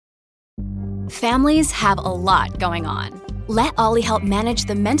Families have a lot going on. Let Ollie help manage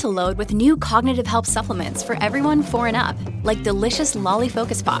the mental load with new cognitive help supplements for everyone 4 and up, like delicious Lolly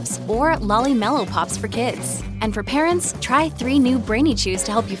Focus Pops or Lolly Mellow Pops for kids. And for parents, try 3 new Brainy Chews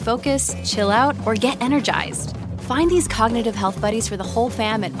to help you focus, chill out, or get energized. Find these cognitive health buddies for the whole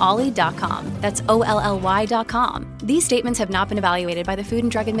fam at ollie.com. That's OLLY.com. These statements have not been evaluated by the Food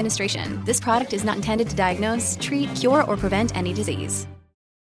and Drug Administration. This product is not intended to diagnose, treat, cure, or prevent any disease.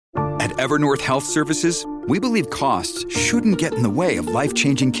 At Evernorth Health Services, we believe costs shouldn't get in the way of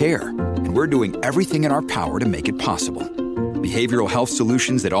life-changing care, and we're doing everything in our power to make it possible. Behavioral health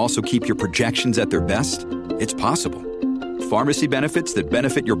solutions that also keep your projections at their best? It's possible. Pharmacy benefits that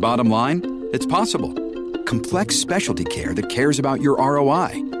benefit your bottom line? It's possible. Complex specialty care that cares about your ROI?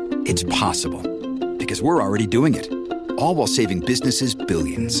 It's possible. Because we're already doing it. All while saving businesses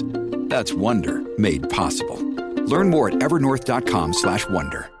billions. That's Wonder made possible. Learn more at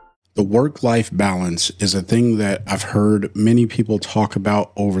evernorth.com/wonder. The work-life balance is a thing that I've heard many people talk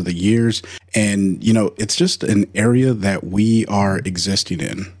about over the years. And, it's just an area that we are existing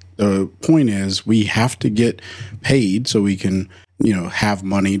in. The point is we have to get paid so we can, have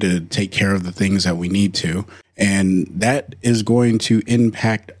money to take care of the things that we need to. And that is going to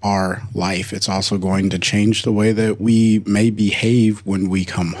impact our life. It's also going to change the way that we may behave when we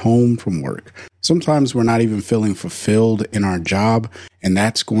come home from work. Sometimes we're not even feeling fulfilled in our job, and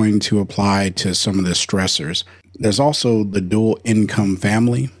that's going to apply to some of the stressors. There's also the dual income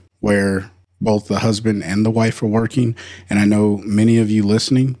family where both the husband and the wife are working, and I know many of you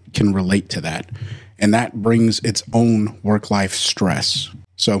listening can relate to that. And that brings its own work-life stress.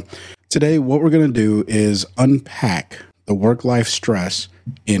 So today, what we're going to do is unpack the work-life stress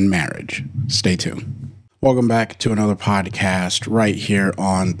in marriage. Stay tuned. Welcome back to another podcast right here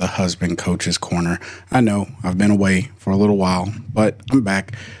on the Husband Coach's Corner. I know I've been away for a little while, but I'm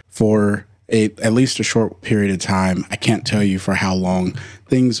back for at least a short period of time. I can't tell you for how long.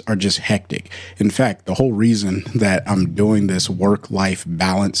 Things are just hectic. In fact, the whole reason that I'm doing this work-life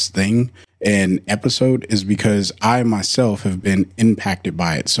balance thing and episode is because I myself have been impacted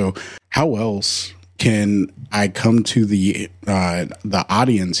by it. So how else can I come to the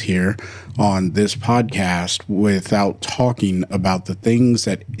audience here on this podcast without talking about the things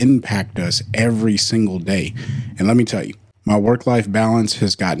that impact us every single day? And let me tell you, my work-life balance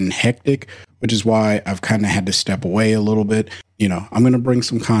has gotten hectic, which is why I've kind of had to step away a little bit. I'm going to bring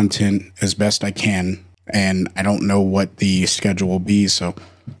some content as best I can, and I don't know what the schedule will be, so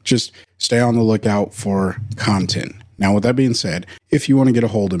just stay on the lookout for content. Now, with that being said, if you want to get a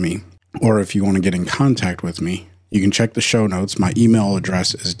hold of me, or if you want to get in contact with me, you can check the show notes. My email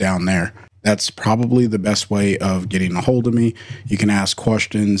address is down there. That's probably the best way of getting a hold of me. You can ask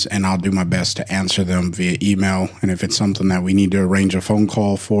questions and I'll do my best to answer them via email. And if it's something that we need to arrange a phone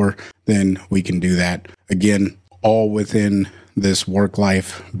call for, then we can do that. Again, all within this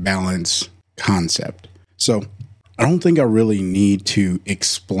work-life balance concept. So I don't think I really need to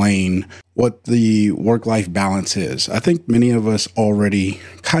explain what the work-life balance is. I think many of us already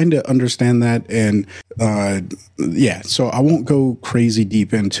kind of understand that. And so I won't go crazy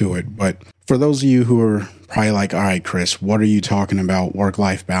deep into it. But for those of you who are probably like, all right, Chris, what are you talking about,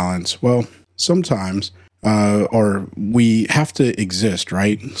 work-life balance? Well, sometimes or we have to exist,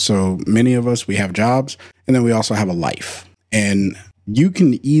 right? So many of us, we have jobs and then we also have a life. And you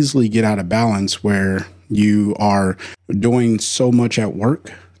can easily get out of balance where you are doing so much at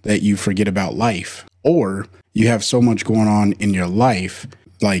work that you forget about life, or you have so much going on in your life,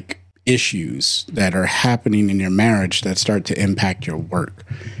 like issues that are happening in your marriage that start to impact your work.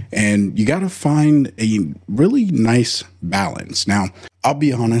 And you got to find a really nice balance. Now, I'll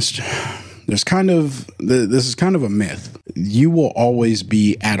be honest, this is kind of a myth. You will always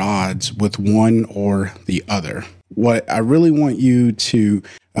be at odds with one or the other. What I really want you to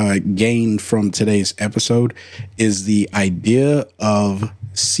gain from today's episode is the idea of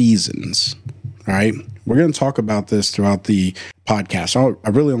seasons. All right. We're going to talk about this throughout the podcast. I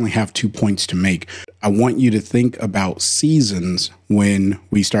really only have 2 points to make. I want you to think about seasons when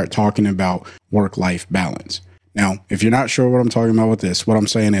we start talking about work-life balance. Now, if you're not sure what I'm talking about with this, what I'm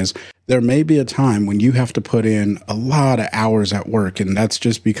saying is there may be a time when you have to put in a lot of hours at work, and that's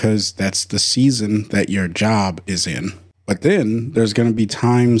just because that's the season that your job is in. But then there's going to be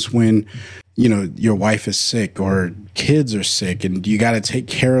times when, your wife is sick or kids are sick and you got to take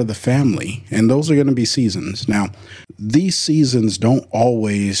care of the family. And those are going to be seasons. Now, these seasons don't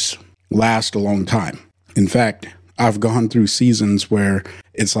always last a long time. In fact, I've gone through seasons where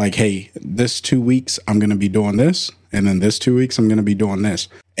it's like, hey, this 2 weeks, I'm going to be doing this. And then this 2 weeks, I'm going to be doing this.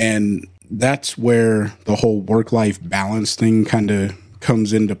 And that's where the whole work-life balance thing kind of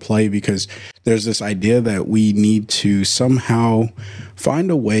comes into play because there's this idea that we need to somehow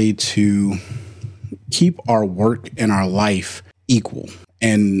find a way to keep our work and our life equal.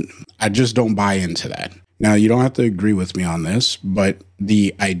 And I just don't buy into that. Now, you don't have to agree with me on this, but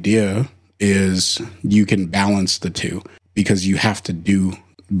the idea is you can balance the two because you have to do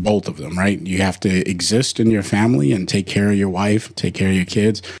both of them, right? You have to exist in your family and take care of your wife, take care of your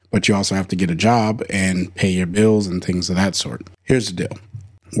kids, but you also have to get a job and pay your bills and things of that sort. Here's the deal.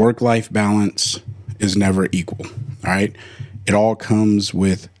 Work-life balance is never equal, all right? It all comes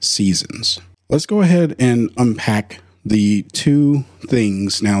with seasons. Let's go ahead and unpack the two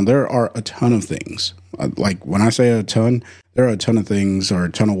things. Now, there are a ton of things. Like when I say a ton, there are a ton of things or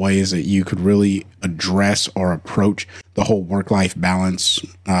a ton of ways that you could really address or approach the whole work-life balance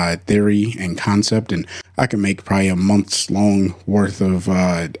theory and concept. And I can make probably a month's long worth of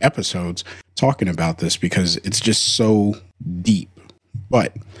episodes talking about this because it's just so deep.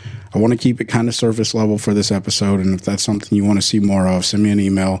 But I want to keep it kind of surface level for this episode. And if that's something you want to see more of, send me an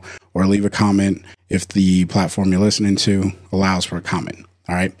email or leave a comment if the platform you're listening to allows for a comment.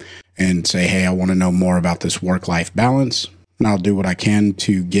 All right. And say, hey, I want to know more about this work-life balance. And I'll do what I can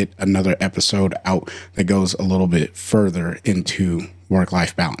to get another episode out that goes a little bit further into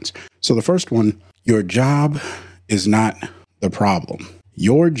work-life balance. So the first one, your job is not the problem.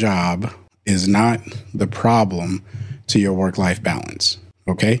 Your job is not the problem to your work-life balance.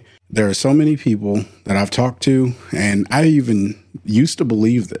 Okay. There are so many people that I've talked to, and I even used to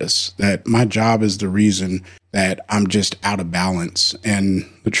believe this, that my job is the reason that I'm just out of balance. And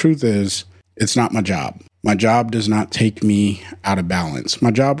the truth is, it's not my job. My job does not take me out of balance.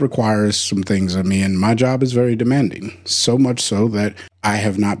 My job requires some things of me, and my job is very demanding, so much so that I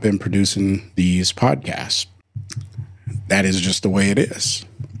have not been producing these podcasts. That is just the way it is.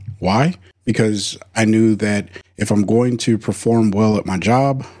 Why? Because I knew that if I'm going to perform well at my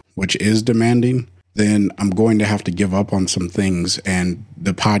job, which is demanding, then I'm going to have to give up on some things. And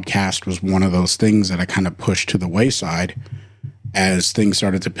the podcast was one of those things that I kind of pushed to the wayside as things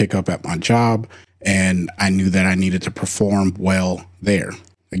started to pick up at my job. And I knew that I needed to perform well there.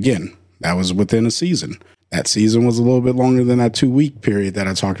 Again, that was within a season. That season was a little bit longer than that 2-week period that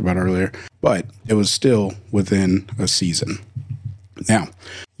I talked about earlier, but it was still within a season. Now,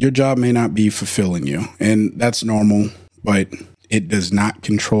 your job may not be fulfilling you, and that's normal, but it does not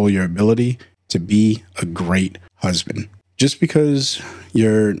control your ability to be a great husband. Just because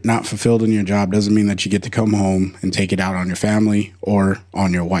you're not fulfilled in your job doesn't mean that you get to come home and take it out on your family or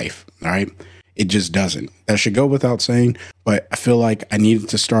on your wife, all right? It just doesn't. That should go without saying, but I feel like I needed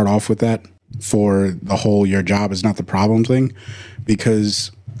to start off with that for the whole your job is not the problem thing,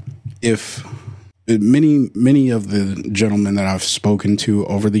 because if many of the gentlemen that I've spoken to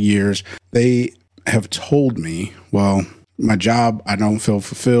over the years, they have told me, well, my job, I don't feel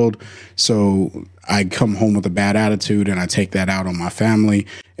fulfilled, so I come home with a bad attitude and I take that out on my family.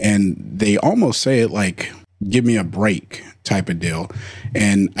 And they almost say it like, give me a break type of deal.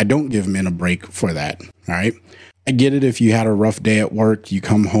 And I don't give men a break for that. All right. I get it. If you had a rough day at work, you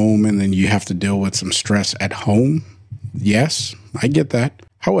come home and then you have to deal with some stress at home. Yes, I get that.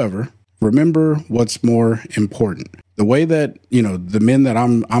 However, remember what's more important. The way that, the men that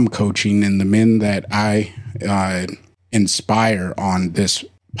I'm coaching and the men that I inspire on this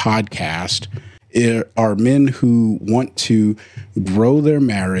podcast are men who want to grow their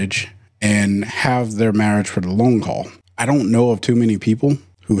marriage and have their marriage for the long haul. I don't know of too many people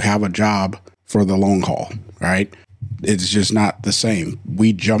who have a job for the long haul, right? It's just not the same.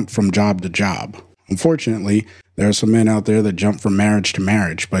 We jump from job to job. Unfortunately, there are some men out there that jump from marriage to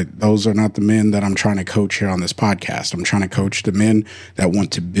marriage, but those are not the men that I'm trying to coach here on this podcast. I'm trying to coach the men that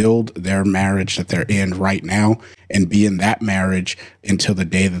want to build their marriage that they're in right now and be in that marriage until the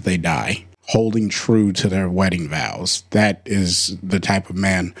day that they die, holding true to their wedding vows. That is the type of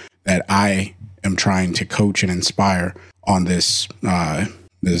man that I am trying to coach and inspire on this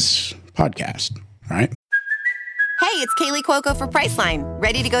podcast. All right. Hey, it's Kaylee Cuoco for Priceline.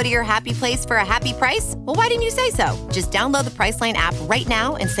 Ready to go to your happy place for a happy price? Well, why didn't you say so? Just download the Priceline app right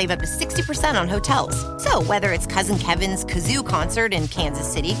now and save up to 60% on hotels. So whether it's Cousin Kevin's Kazoo Concert in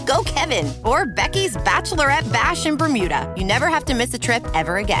Kansas City, go Kevin, or Becky's Bachelorette Bash in Bermuda, you never have to miss a trip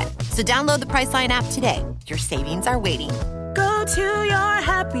ever again. So download the Priceline app today. Your savings are waiting. Go to your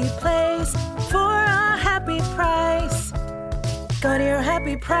happy place for a happy price. Go to your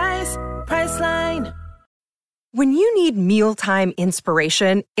happy price, Priceline. When you need mealtime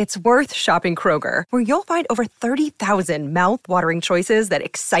inspiration, it's worth shopping Kroger, where you'll find over 30,000 mouth-watering choices that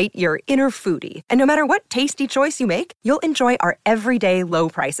excite your inner foodie. And no matter what tasty choice you make, you'll enjoy our everyday low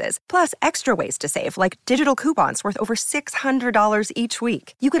prices, plus extra ways to save, like digital coupons worth over $600 each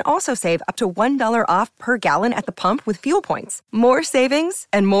week. You can also save up to $1 off per gallon at the pump with fuel points. More savings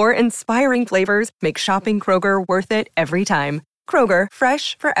and more inspiring flavors make shopping Kroger worth it every time. Kroger,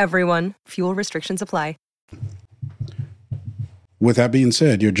 fresh for everyone. Fuel restrictions apply. With that being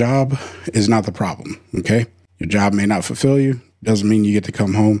said, your job is not the problem, okay? Your job may not fulfill you. Doesn't mean you get to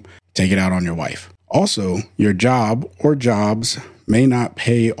come home, take it out on your wife. Also, your job or jobs may not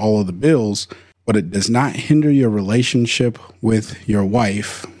pay all of the bills, but it does not hinder your relationship with your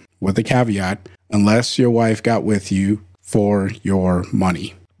wife, with a caveat, unless your wife got with you for your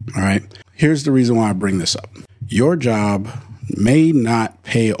money, all right? Here's the reason why I bring this up. Your job may not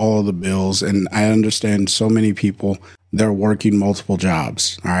pay all of the bills, and I understand so many people, they're working multiple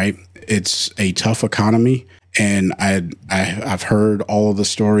jobs, all right? It's a tough economy, and I've heard all of the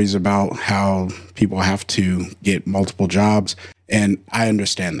stories about how people have to get multiple jobs, and I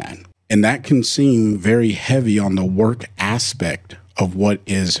understand that. And that can seem very heavy on the work aspect of what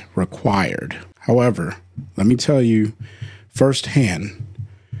is required. However, let me tell you firsthand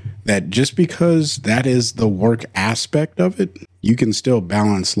that just because that is the work aspect of it, you can still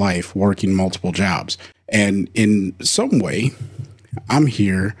balance life working multiple jobs. And in some way, I'm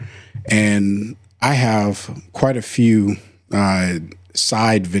here and I have quite a few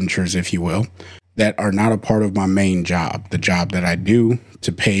side ventures, if you will, that are not a part of my main job, the job that I do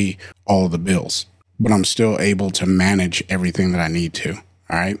to pay all of the bills. But I'm still able to manage everything that I need to.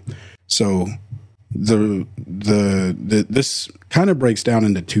 All right. So this kind of breaks down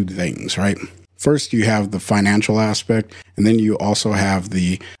into two things, right? First, you have the financial aspect, and then you also have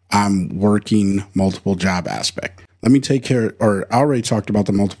the I'm working multiple job aspect. Let me take care, or I already talked about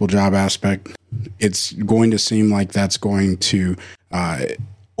the multiple job aspect. It's going to seem like that's going to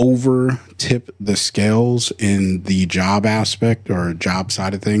over tip the scales in the job aspect or job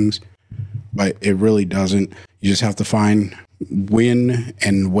side of things, but it really doesn't. You just have to find when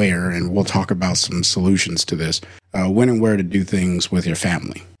and where, and we'll talk about some solutions to this, when and where to do things with your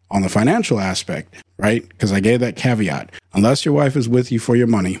family. On the financial aspect, right? Because I gave that caveat. Unless your wife is with you for your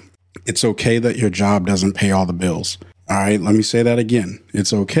money, it's okay that your job doesn't pay all the bills. All right, let me say that again.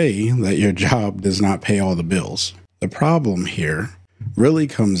 It's okay that your job does not pay all the bills. The problem here really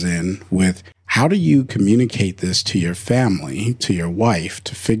comes in with how do you communicate this to your family, to your wife,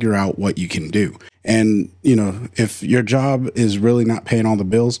 to figure out what you can do? And, you know, if your job is really not paying all the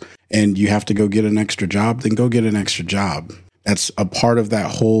bills and you have to go get an extra job, then go get an extra job. That's a part of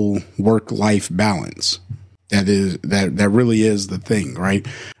that whole work-life balance. That really is the thing, right?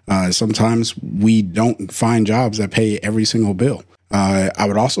 Sometimes we don't find jobs that pay every single bill. I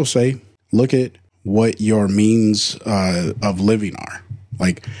would also say, look at what your means of living are.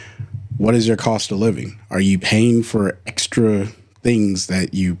 Like, what is your cost of living? Are you paying for extra things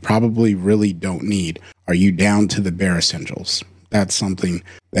that you probably really don't need? Are you down to the bare essentials? That's something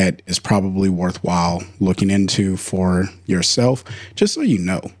that is probably worthwhile looking into for yourself, just so you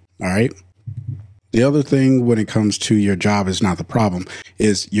know. All right. The other thing when it comes to your job is not the problem,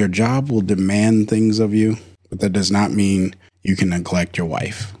 is your job will demand things of you, but that does not mean you can neglect your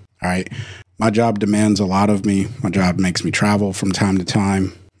wife. All right. My job demands a lot of me. My job makes me travel from time to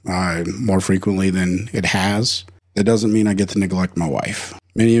time, more frequently than it has. That doesn't mean I get to neglect my wife.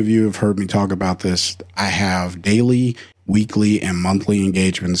 Many of you have heard me talk about this. I have daily, weekly, and monthly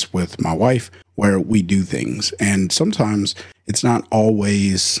engagements with my wife where we do things. And sometimes it's not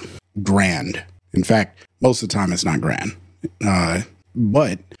always grand. In fact, most of the time it's not grand.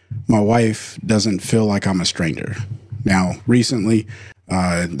 But my wife doesn't feel like I'm a stranger. Now, recently,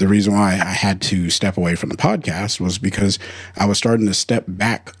 the reason why I had to step away from the podcast was because I was starting to step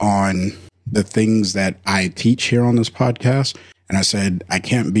back on the things that I teach here on this podcast. And I said, I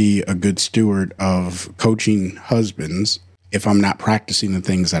can't be a good steward of coaching husbands if I'm not practicing the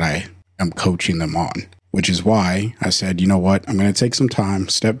things that I am coaching them on, which is why I said, you know what, I'm going to take some time,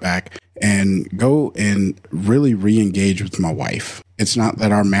 step back, and go and really re-engage with my wife. It's not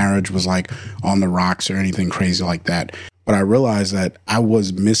that our marriage was like on the rocks or anything crazy like that, but I realized that I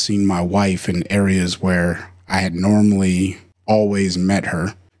was missing my wife in areas where I had normally always met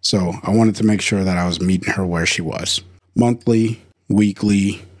her. So I wanted to make sure that I was meeting her where she was. Monthly,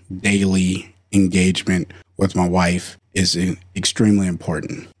 weekly, daily engagement with my wife is extremely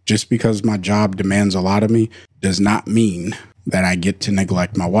important. Just because my job demands a lot of me does not mean that I get to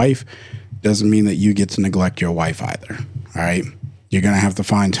neglect my wife. Doesn't mean that you get to neglect your wife either. All right. You're going to have to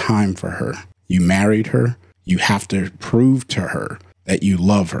find time for her. You married her. You have to prove to her that you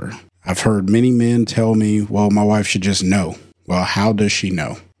love her. I've heard many men tell me, well, my wife should just know. Well, how does she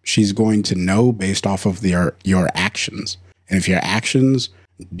know? She's going to know based off of your actions. And if your actions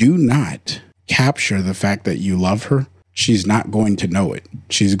do not capture the fact that you love her, she's not going to know it.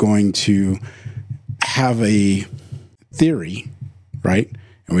 She's going to have a theory, right?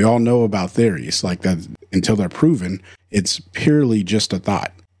 And we all know about theories like that until they're proven. It's purely just a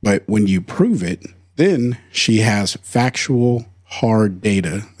thought. But when you prove it, then she has factual, hard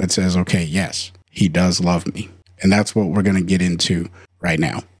data that says, okay, yes, he does love me. And that's what we're going to get into right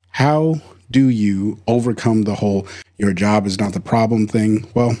now. How do you overcome the whole your job is not the problem thing?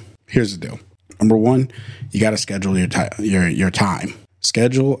 Well, here's the deal. Number one, you got to schedule your time.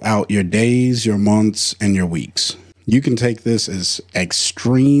 Schedule out your days, your months, and your weeks. You can take this as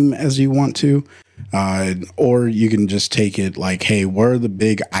extreme as you want to, or you can just take it like, hey, what are the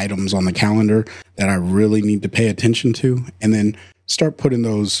big items on the calendar that I really need to pay attention to? And then start putting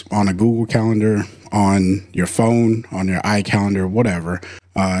those on a Google Calendar, on your phone, on your iCalendar, whatever,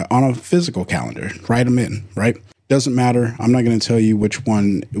 on a physical calendar. Write them in, right? Doesn't matter. I'm not going to tell you which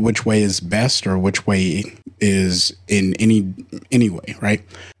way is best or which way is in any way, right?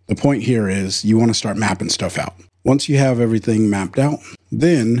 The point here is you want to start mapping stuff out. Once you have everything mapped out,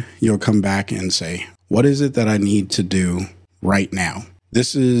 then you'll come back and say, what is it that I need to do right now?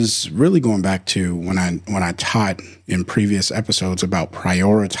 This is really going back to when I taught in previous episodes about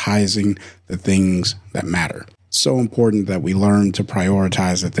prioritizing the things that matter. So important that we learn to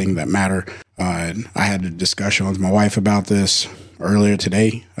prioritize the thing that matter. I had a discussion with my wife about this earlier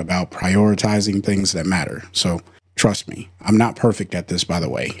today about prioritizing things that matter. So trust me, I'm not perfect at this, by the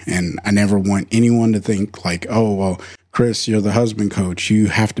way. And I never want anyone to think like, oh, well, Chris, you're the husband coach. You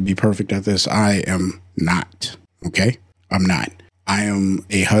have to be perfect at this. I am not. Okay? I'm not. I am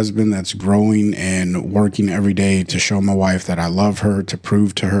a husband that's growing and working every day to show my wife that I love her, to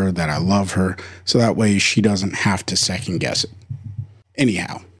prove to her that I love her, so that way she doesn't have to second guess it.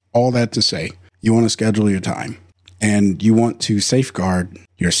 Anyhow, all that to say, you want to schedule your time and you want to safeguard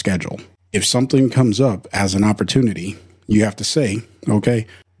your schedule. If something comes up as an opportunity, you have to say, okay,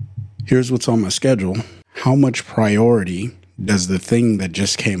 here's what's on my schedule. How much priority does the thing that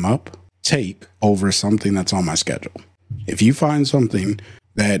just came up take over something that's on my schedule? If you find something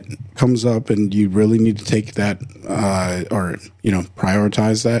that comes up and you really need to take that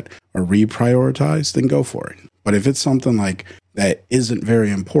prioritize that or reprioritize, then go for it. But if it's something like that isn't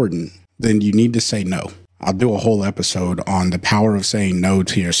very important, then you need to say no. I'll do a whole episode on the power of saying no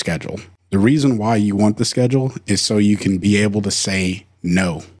to your schedule. The reason why you want the schedule is so you can be able to say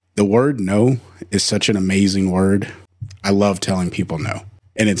no. The word no is such an amazing word. I love telling people no.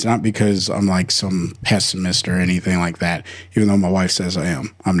 And it's not because I'm like some pessimist or anything like that, even though my wife says I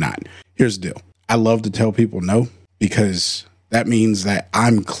am. I'm not. Here's the deal. I love to tell people no because that means that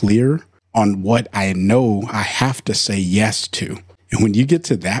I'm clear on what I know I have to say yes to. And when you get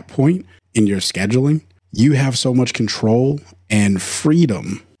to that point in your scheduling, you have so much control and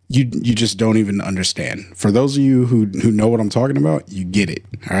freedom. You just don't even understand. For those of you who know what I'm talking about, you get it.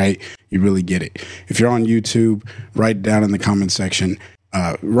 All right. You really get it. If you're on YouTube, write down in the comment section,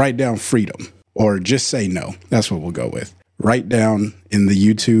 write down freedom or just say no. That's what we'll go with. Write down in the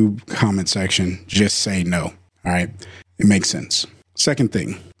YouTube comment section, just say no. All right. It makes sense. Second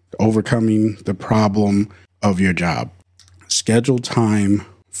thing, overcoming the problem of your job. Schedule time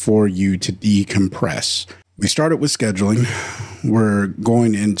for you to decompress. We started with scheduling. We're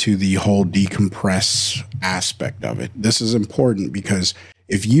going into the whole decompress aspect of it. This is important because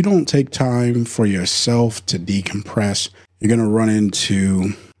if you don't take time for yourself to decompress, you're going to run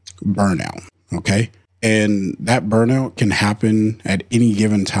into burnout. Okay. And that burnout can happen at any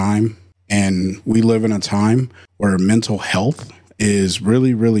given time. And we live in a time where mental health is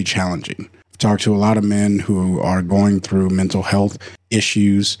really, really challenging. I've talked to a lot of men who are going through mental health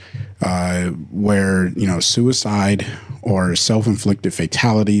issues where, suicide or self-inflicted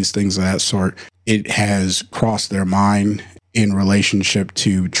fatalities, things of that sort, it has crossed their mind in relationship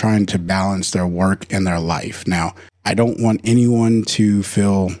to trying to balance their work and their life. Now, I don't want anyone to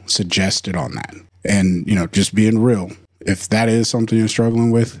feel suggested on that. And, just being real, if that is something you're struggling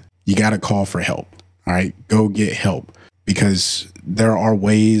with, you got to call for help. All right, go get help because there are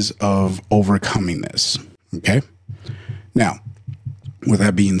ways of overcoming this. Okay. Now, with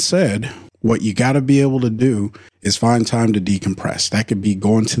that being said, what you got to be able to do is find time to decompress. That could be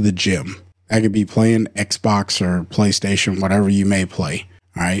going to the gym. That could be playing Xbox or PlayStation, whatever you may play.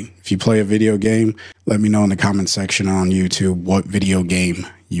 All right. If you play a video game, let me know in the comment section on YouTube what video game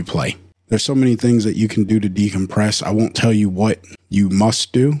you play. There's so many things that you can do to decompress. I won't tell you what you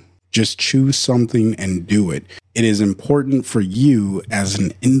must do, Just choose something and do it. It is important for you as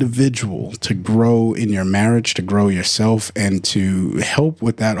an individual to grow in your marriage, to grow yourself, and to help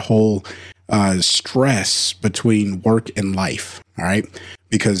with that whole stress between work and life. All right.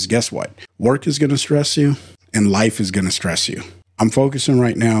 Because guess what? Work is going to stress you and life is going to stress you. I'm focusing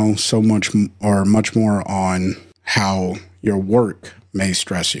right now much more on how your work may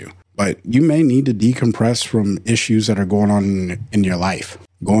stress you, but you may need to decompress from issues that are going on in your life.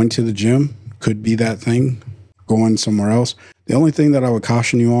 Going to the gym could be that thing. Going somewhere else. The only thing that I would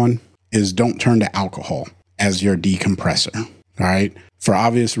caution you on is don't turn to alcohol as your decompressor. All right. For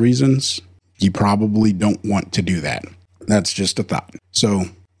obvious reasons, you probably don't want to do that. That's just a thought. So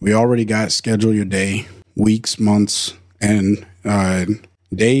we already got schedule your day, weeks, months, and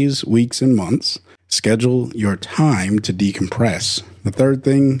days, weeks, and months. Schedule your time to decompress. The third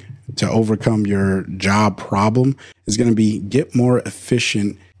thing to overcome your job problem is going to be get more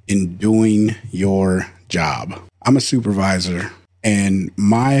efficient in doing your job. I'm a supervisor, and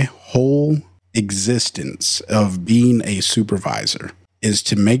my whole existence of being a supervisor is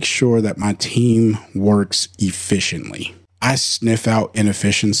to make sure that my team works efficiently. I sniff out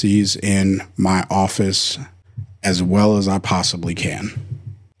inefficiencies in my office as well as I possibly can.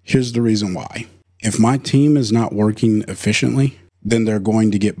 Here's the reason why. If my team is not working efficiently, then they're going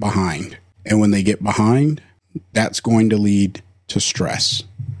to get behind. And when they get behind, that's going to lead to stress.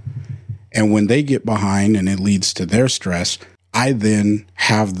 And when they get behind and it leads to their stress, I then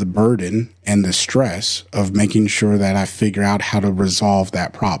have the burden and the stress of making sure that I figure out how to resolve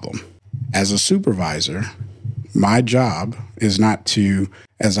that problem. As a supervisor, my job is not to,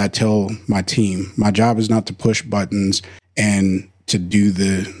 as I tell my team, my job is not to push buttons and to do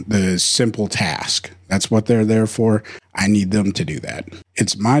the simple task. That's what they're there for. I need them to do that.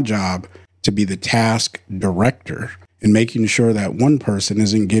 It's my job to be the task director and making sure that one person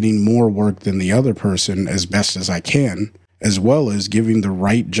isn't getting more work than the other person as best as I can, as well as giving the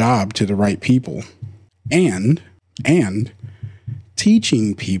right job to the right people and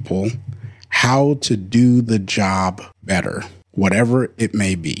teaching people how to do the job better, whatever it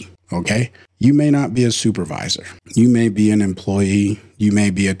may be. Okay. You may not be a supervisor. You may be an employee. You may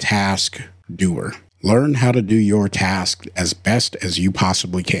be a task doer. Learn how to do your task as best as you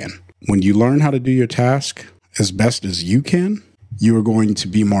possibly can. When you learn how to do your task as best as you can, you are going to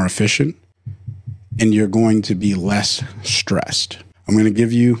be more efficient and you're going to be less stressed. I'm going to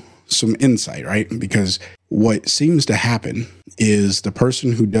give you some insight, right? Because what seems to happen is the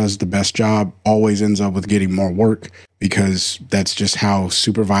person who does the best job always ends up with getting more work because that's just how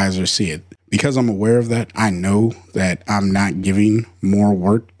supervisors see it. Because I'm aware of that, I know that I'm not giving more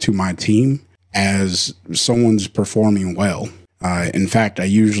work to my team as someone's performing well. In fact, I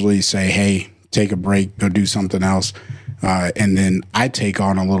usually say, hey, take a break, go do something else. And then I take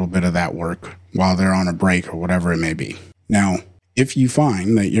on a little bit of that work while they're on a break or whatever it may be. Now, if you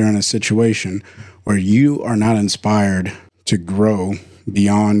find that you're in a situation where you are not inspired to grow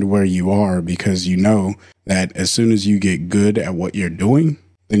beyond where you are because you know that as soon as you get good at what you're doing,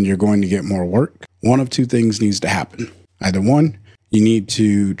 then you're going to get more work, one of two things needs to happen. Either one, you need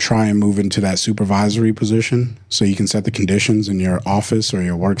to try and move into that supervisory position so you can set the conditions in your office or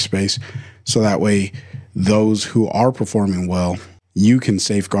your workspace so that way those who are performing well, you can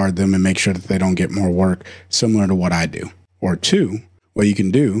safeguard them and make sure that they don't get more work similar to what I do. Or two, what you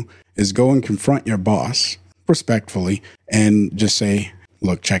can do is go and confront your boss respectfully and just say,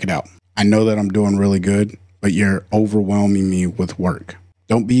 look, check it out. I know that I'm doing really good, but you're overwhelming me with work.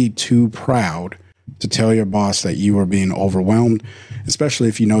 Don't be too proud to tell your boss that you are being overwhelmed, especially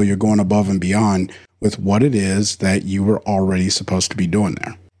if you know you're going above and beyond with what it is that you were already supposed to be doing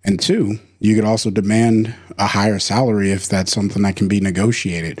there. And two, you could also demand a higher salary if that's something that can be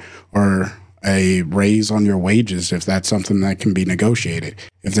negotiated, or a raise on your wages if that's something that can be negotiated.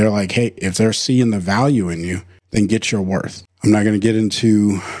 If they're like, hey, if they're seeing the value in you, then get your worth. I'm not going to get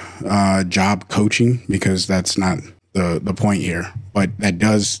into job coaching because that's not the point here, but that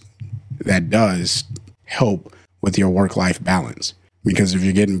does help with your work-life balance. Because if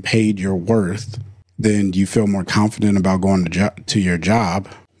you're getting paid your worth, then you feel more confident about going to your job,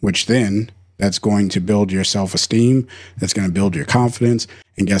 which then that's going to build your self-esteem. That's going to build your confidence.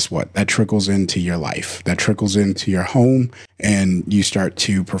 And guess what? That trickles into your life. That trickles into your home, and you start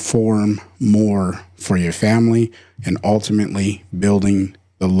to perform more for your family and ultimately building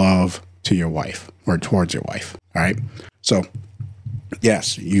the love to your wife or towards your wife. All right. So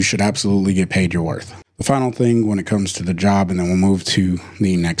yes, you should absolutely get paid your worth. The final thing when it comes to the job, and then we'll move to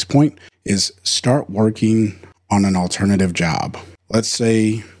the next point, is start working on an alternative job. Let's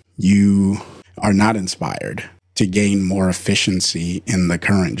say you are not inspired to gain more efficiency in the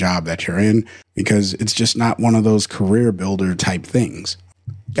current job that you're in, because it's just not one of those career builder type things.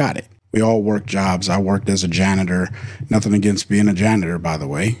 Got it. We all work jobs. I worked as a janitor. Nothing against being a janitor, by the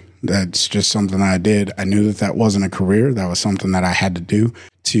way. That's just something I did. I knew that wasn't a career. That was something that I had to do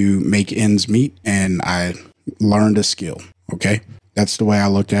to make ends meet, and I learned a skill. Okay? That's the way I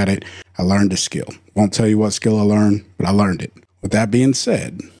looked at it. I learned a skill. Won't tell you what skill I learned, but I learned it. With that being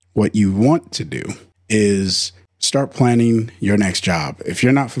said, what you want to do is start planning your next job. If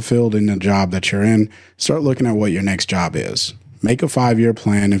you're not fulfilled in the job that you're in, start looking at what your next job is. Make a 5-year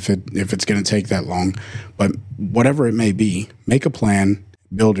plan if it's going to take that long, but whatever it may be, make a plan,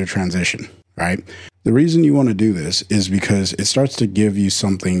 build your transition, right? The reason you want to do this is because it starts to give you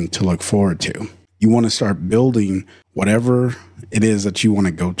something to look forward to. You want to start building whatever it is that you want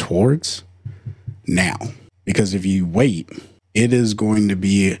to go towards now, because if you wait, it is going to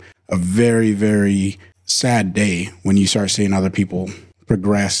be a very, very sad day when you start seeing other people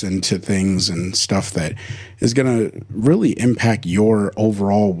progress into things and stuff that is going to really impact your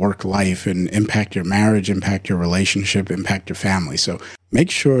overall work life and impact your marriage, impact your relationship, impact your family. So make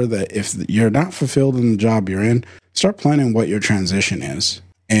sure that if you're not fulfilled in the job you're in, start planning what your transition is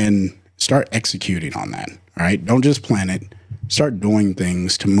and start executing on that. All right. Don't just plan it. Start doing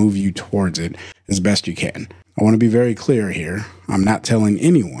things to move you towards it as best you can. I want to be very clear here. I'm not telling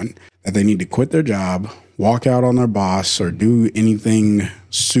anyone that they need to quit their job, walk out on their boss, or do anything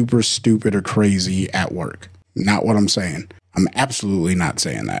super stupid or crazy at work. Not what I'm saying. I'm absolutely not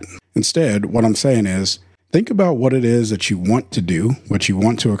saying that. Instead, what I'm saying is think about what it is that you want to do, what you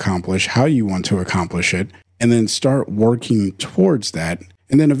want to accomplish, how you want to accomplish it, and then start working towards that.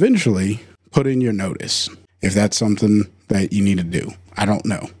 And then eventually put in your notice if that's something that you need to do. I don't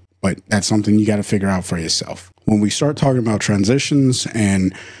know, but that's something you got to figure out for yourself. When we start talking about transitions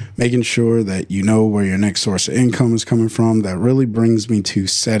and making sure that you know where your next source of income is coming from, that really brings me to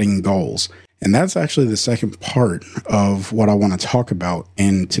setting goals. And that's actually the second part of what I want to talk about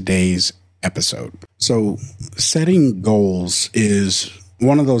in today's episode. So setting goals is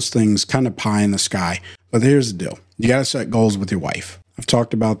one of those things, kind of pie in the sky. But here's the deal. You got to set goals with your wife. I've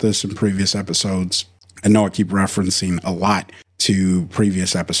talked about this in previous episodes. I know I keep referencing a lot to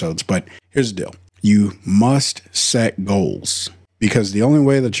previous episodes, but here's the deal. You must set goals, because the only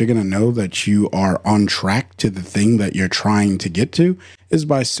way that you're going to know that you are on track to the thing that you're trying to get to is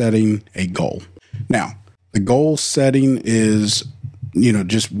by setting a goal. Now, the goal setting is,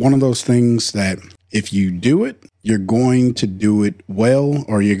 just one of those things that if you do it, you're going to do it well,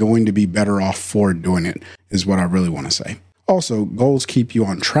 or you're going to be better off for doing it, is what I really want to say. Also, goals keep you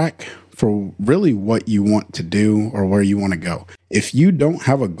on track for really what you want to do or where you want to go. If you don't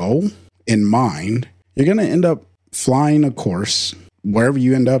have a goal in mind, you're going to end up flying a course. Wherever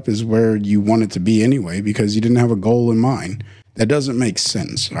you end up is where you want it to be anyway, because you didn't have a goal in mind. That doesn't make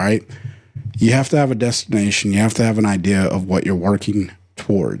sense, all right? You have to have a destination. You have to have an idea of what you're working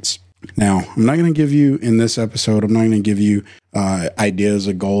towards. Now, I'm not going to give you, in this episode, I'm not going to give you ideas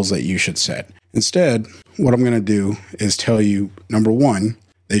or goals that you should set. Instead, what I'm going to do is tell you, number one,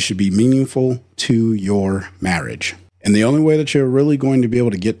 they should be meaningful to your marriage. And the only way that you're really going to be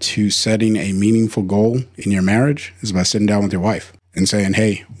able to get to setting a meaningful goal in your marriage is by sitting down with your wife and saying,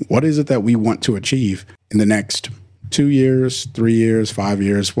 hey, what is it that we want to achieve in the next 2 years, 3 years, 5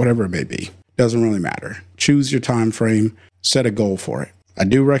 years, whatever it may be? Doesn't really matter. Choose your time frame, set a goal for it. I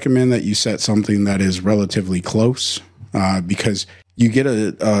do recommend that you set something that is relatively close because you get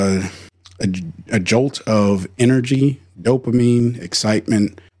a jolt of energy, dopamine,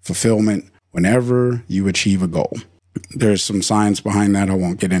 excitement, fulfillment whenever you achieve a goal. There's some science behind that. I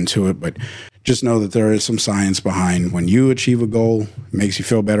won't get into it, but just know that there is some science behind when you achieve a goal. It makes you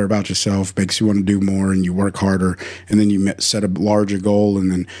feel better about yourself, makes you want to do more, and you work harder. And then you set a larger goal,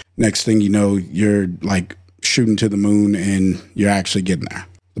 and then next thing you know, you're like shooting to the moon and you're actually getting there.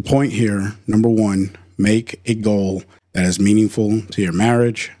 The point here, number one, make a goal that is meaningful to your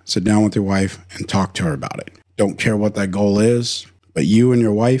marriage. Sit down with your wife and talk to her about it. Don't care what that goal is, but you and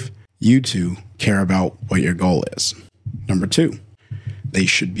your wife, you two care about what your goal is. Number two, they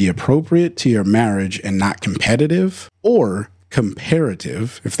should be appropriate to your marriage and not competitive or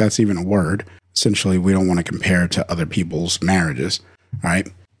comparative, if that's even a word. Essentially, we don't want to compare to other people's marriages, all right?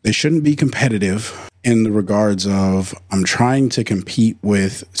 They shouldn't be competitive in the regards of, I'm trying to compete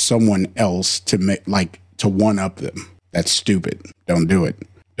with someone else to make, to one up them. That's stupid. Don't do it.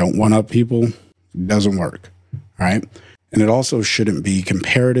 Don't one up people. It doesn't work, all right? And it also shouldn't be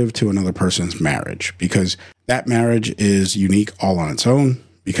comparative to another person's marriage, because that marriage is unique all on its own,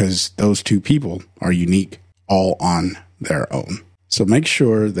 because those two people are unique all on their own. So make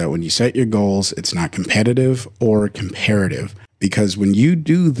sure that when you set your goals, it's not competitive or comparative, because when you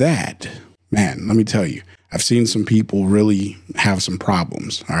do that, man, let me tell you, I've seen some people really have some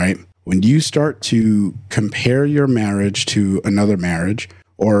problems. All right. When you start to compare your marriage to another marriage,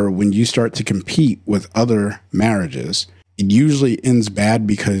 or when you start to compete with other marriages, it usually ends bad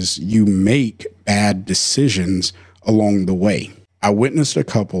because you make bad decisions along the way. I witnessed a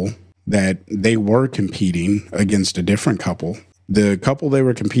couple that they were competing against a different couple. The couple they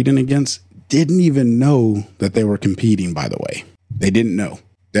were competing against didn't even know that they were competing, by the way. They didn't know.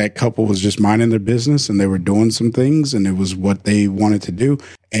 That couple was just minding their business and they were doing some things and it was what they wanted to do.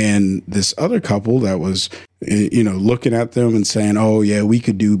 And this other couple that was, looking at them and saying, oh, yeah, we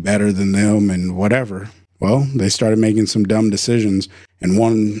could do better than them and whatever. Well, they started making some dumb decisions. And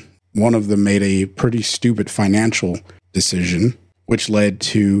one of them made a pretty stupid financial decision, which led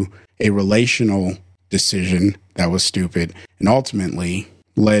to a relational decision that was stupid and ultimately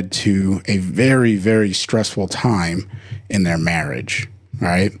led to a very, very stressful time in their marriage. All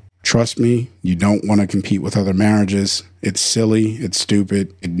right. Trust me, you don't want to compete with other marriages. It's silly. It's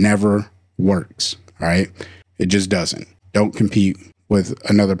stupid. It never works. All right. It just doesn't. Don't compete with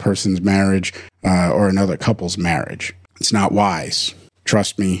another person's marriage or another couple's marriage. It's not wise.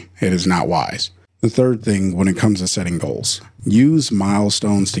 Trust me, it is not wise. The third thing when it comes to setting goals, use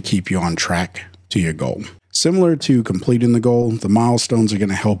milestones to keep you on track to your goal. Similar to completing the goal, the milestones are going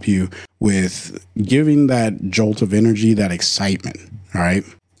to help you with giving that jolt of energy, that excitement. All right.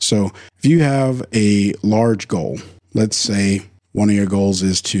 So if you have a large goal, let's say one of your goals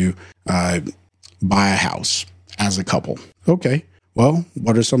is to buy a house as a couple. Okay. Well,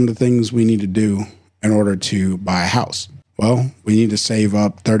 what are some of the things we need to do in order to buy a house? Well, we need to save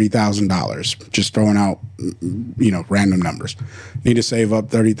up $30,000, just throwing out, random numbers. Need to save up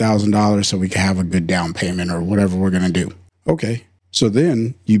 $30,000 so we can have a good down payment or whatever we're going to do. Okay. So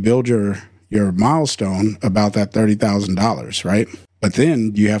then you build your milestone about that $30,000, right? But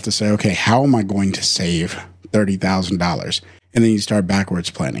then you have to say, okay, how am I going to save $30,000? And then you start backwards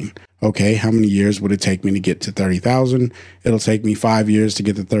planning. Okay, how many years would it take me to get to 30,000? It'll take me 5 years to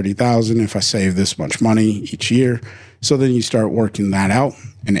get to 30,000 if I save this much money each year. So then you start working that out.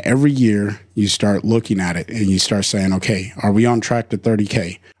 And every year you start looking at it and you start saying, okay, are we on track to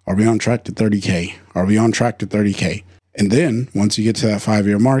 30K? Are we on track to 30K? Are we on track to 30K? And then once you get to that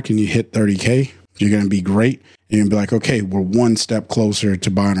 5-year mark and you hit 30K, you're going to be great. And you're going to be like, okay, we're one step closer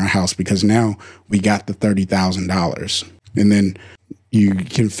to buying our house because now we got the $30,000. And then you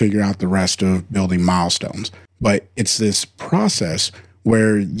can figure out the rest of building milestones. But it's this process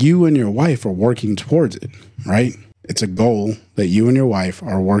where you and your wife are working towards it, right? It's a goal that you and your wife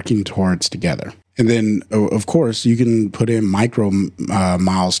are working towards together. And then, of course, you can put in micro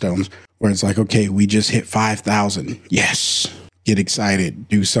milestones where it's like, okay, we just hit 5,000. Yes. Get excited.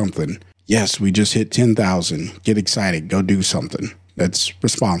 Do something. Yes, we just hit 10,000. Get excited. Go do something that's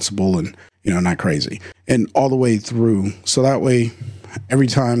responsible and, not crazy. And all the way through. So that way, every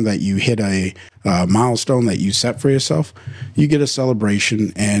time that you hit a milestone that you set for yourself, you get a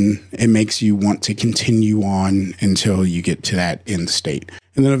celebration and it makes you want to continue on until you get to that end state.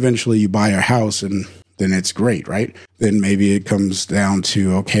 And then eventually you buy your house and then it's great, right? Then maybe it comes down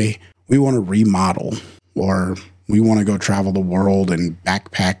to, okay, we want to remodel or we want to go travel the world and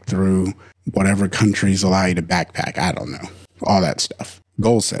backpack through whatever countries allow you to backpack. I don't know. All that stuff.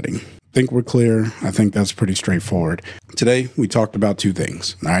 Goal setting. Think we're clear. I think that's pretty straightforward. Today, we talked about two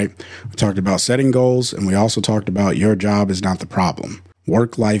things, all right? We talked about setting goals, and we also talked about your job is not the problem.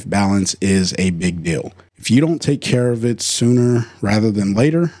 Work-life balance is a big deal. If you don't take care of it sooner rather than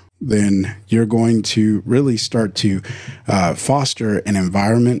later, then you're going to really start to foster an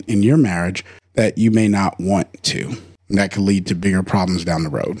environment in your marriage that you may not want to. And that could lead to bigger problems down the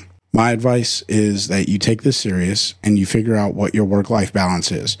road. My advice is that you take this serious and you figure out what your work-life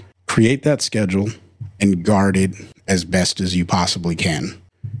balance is. Create that schedule and guard it as best as you possibly can.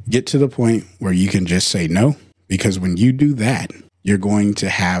 Get to the point where you can just say no, because when you do that, you're going to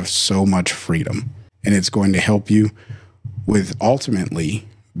have so much freedom and it's going to help you with ultimately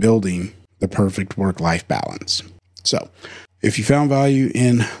building the perfect work-life balance. So if you found value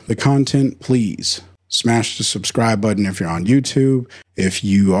in the content, please smash the subscribe button if you're on YouTube. If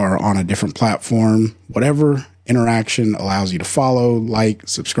you are on a different platform, whatever interaction allows you to follow, like,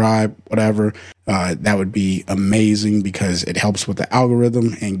 subscribe, whatever, that would be amazing because it helps with the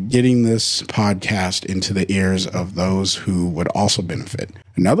algorithm and getting this podcast into the ears of those who would also benefit.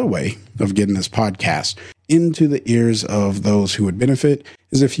 Another way of getting this podcast into the ears of those who would benefit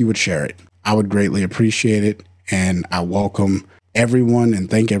is if you would share it. I would greatly appreciate it, and I welcome everyone and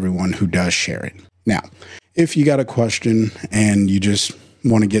thank everyone who does share it. Now, if you got a question and you just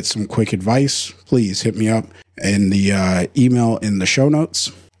want to get some quick advice, please hit me up in the email in the show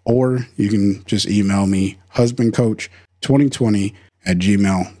notes, or you can just email me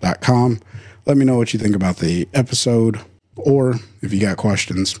husbandcoach2020@gmail.com. Let me know what you think about the episode, or if you got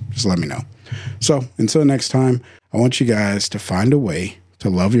questions, just let me know. So until next time, I want you guys to find a way to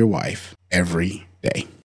love your wife every day.